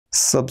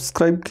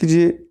Subscribe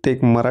कीजिए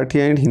take Marathi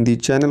and Hindi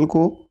channel को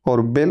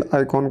और बेल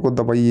आइकॉन को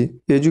दबाइए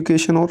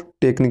एजुकेशन और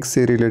टेक्निक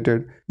से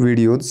रिलेटेड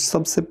वीडियोज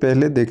सबसे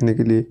पहले देखने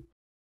के लिए।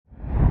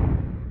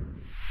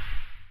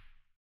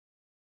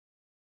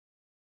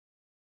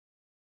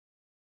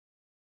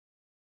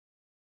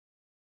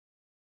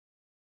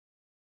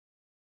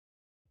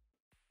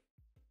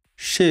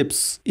 Shapes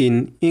in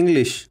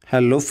English.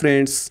 Hello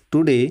friends,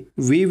 today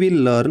we will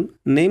learn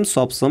names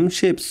of some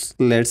shapes.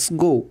 Let's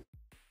go.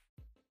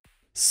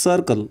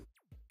 Circle,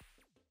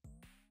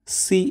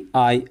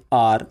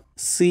 CIRCLE,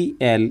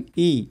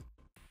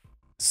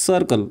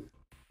 circle.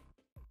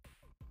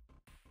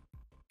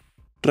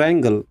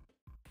 Triangle,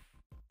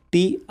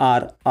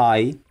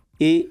 TRIANGLE,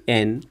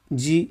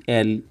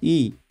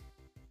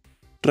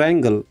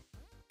 triangle.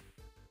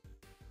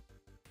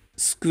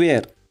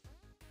 Square,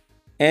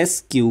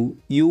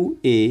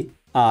 SQUARE,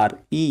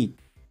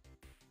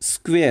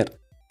 square.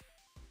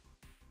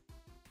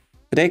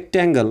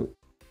 Rectangle,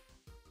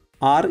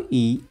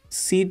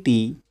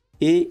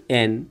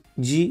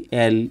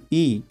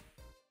 RECTANGLE,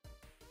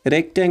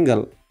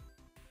 rectangle.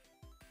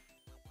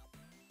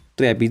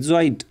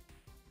 Trapezoid,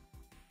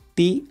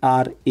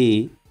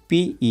 TRAPEZOID,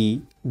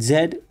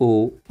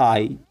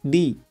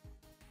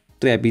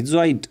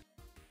 trapezoid.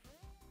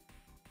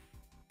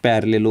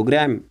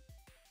 Parallelogram,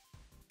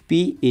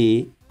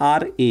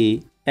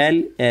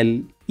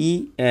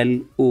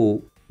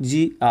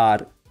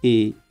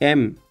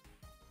 PARALLELOGRAM,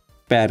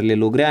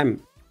 parallelogram.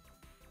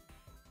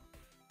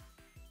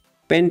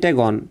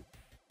 Pentagon,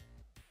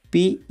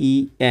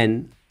 PENTAGON,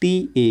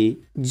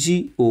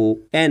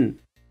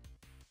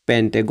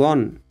 pentagon.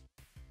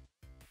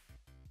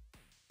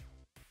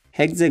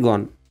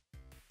 Hexagon,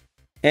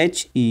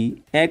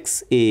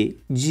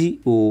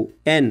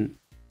 HEXAGON,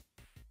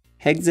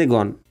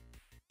 hexagon.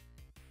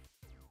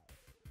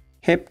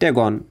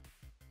 Heptagon,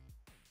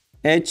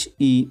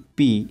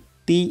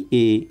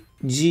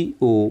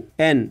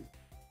 HEPTAGON,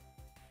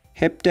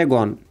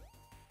 heptagon.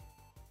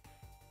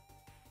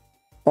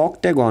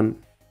 Octagon,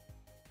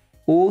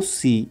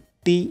 OCTAGON,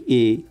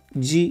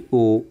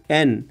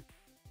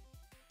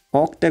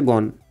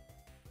 octagon.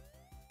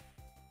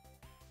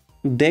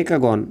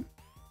 Decagon,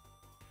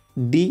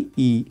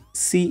 DECAGON,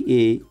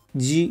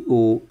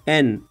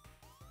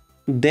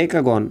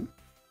 decagon.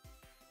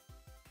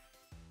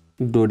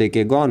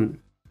 Dodecagon,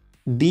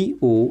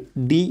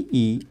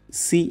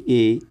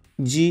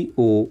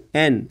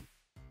 DODECAGON,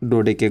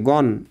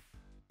 dodecagon.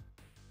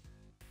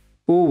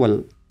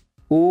 Oval,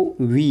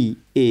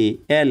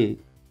 OVAL,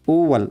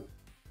 oval.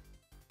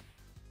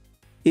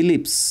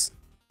 Ellipse,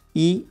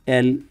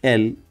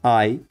 ELLIPSE,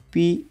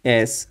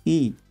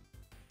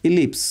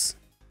 ellipse.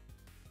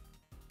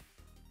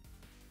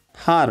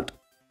 Heart,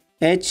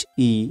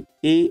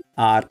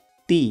 HEART,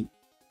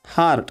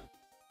 heart.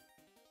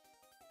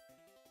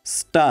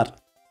 Star,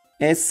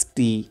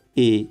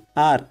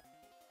 STAR,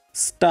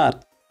 star.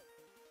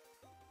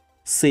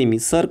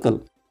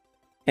 Semicircle,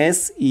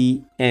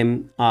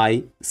 SEMICIRCLE,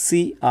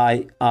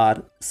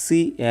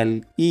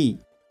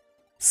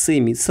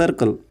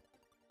 semicircle.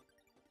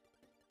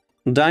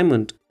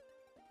 Diamond,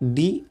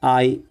 DIAMOND,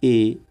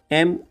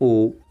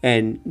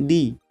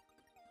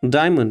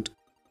 diamond.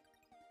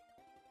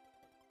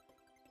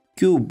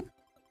 Cube,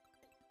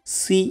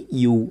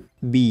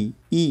 CUBE,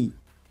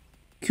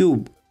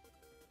 cube.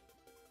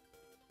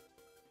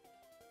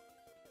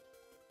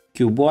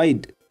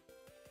 Cuboid,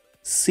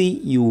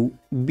 CUBOID,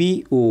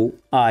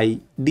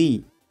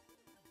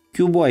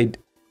 cuboid.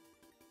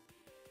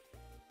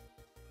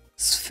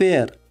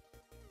 Sphere,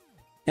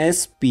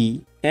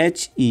 SPHERE,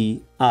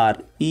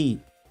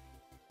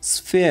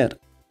 sphere.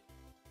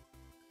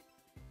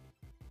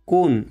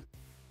 Cone,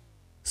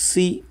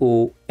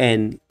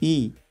 CONE,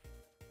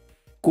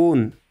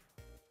 cone.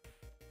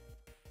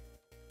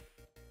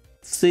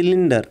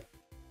 Cylinder,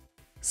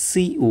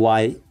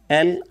 CYLINDER,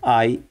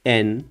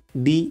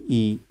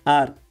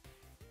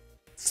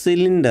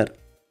 cylinder.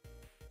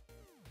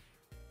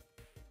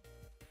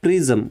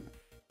 Prism,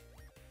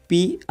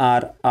 PRISM,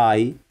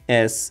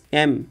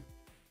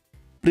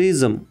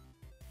 prism.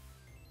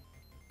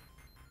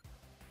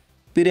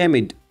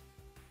 Pyramid,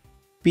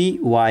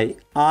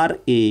 PYRAMID,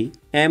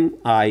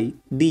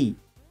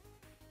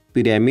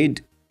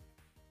 pyramid.